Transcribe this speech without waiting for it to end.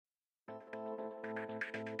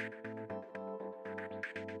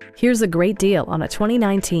Here's a great deal on a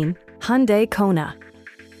 2019 Hyundai Kona.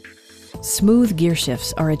 Smooth gear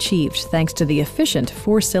shifts are achieved thanks to the efficient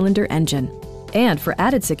 4-cylinder engine. And for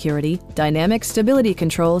added security, dynamic stability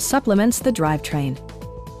control supplements the drivetrain.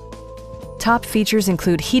 Top features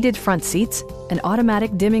include heated front seats, an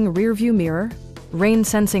automatic dimming rear-view mirror,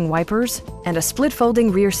 rain-sensing wipers, and a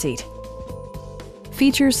split-folding rear seat.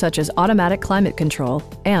 Features such as automatic climate control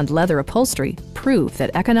and leather upholstery prove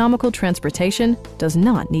that economical transportation does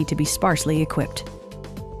not need to be sparsely equipped.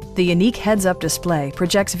 The unique heads-up display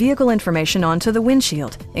projects vehicle information onto the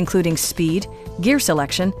windshield, including speed, gear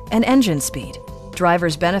selection, and engine speed.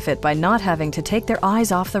 Drivers benefit by not having to take their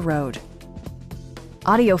eyes off the road.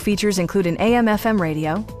 Audio features include an AM/FM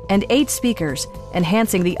radio and 8 speakers,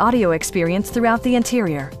 enhancing the audio experience throughout the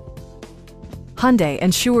interior. Hyundai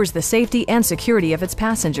ensures the safety and security of its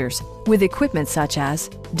passengers with equipment such as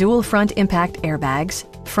dual front impact airbags,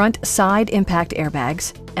 front side impact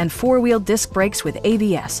airbags, and 4-wheel disc brakes with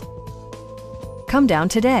ABS. Come down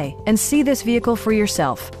today and see this vehicle for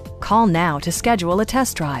yourself. Call now to schedule a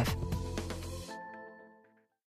test drive.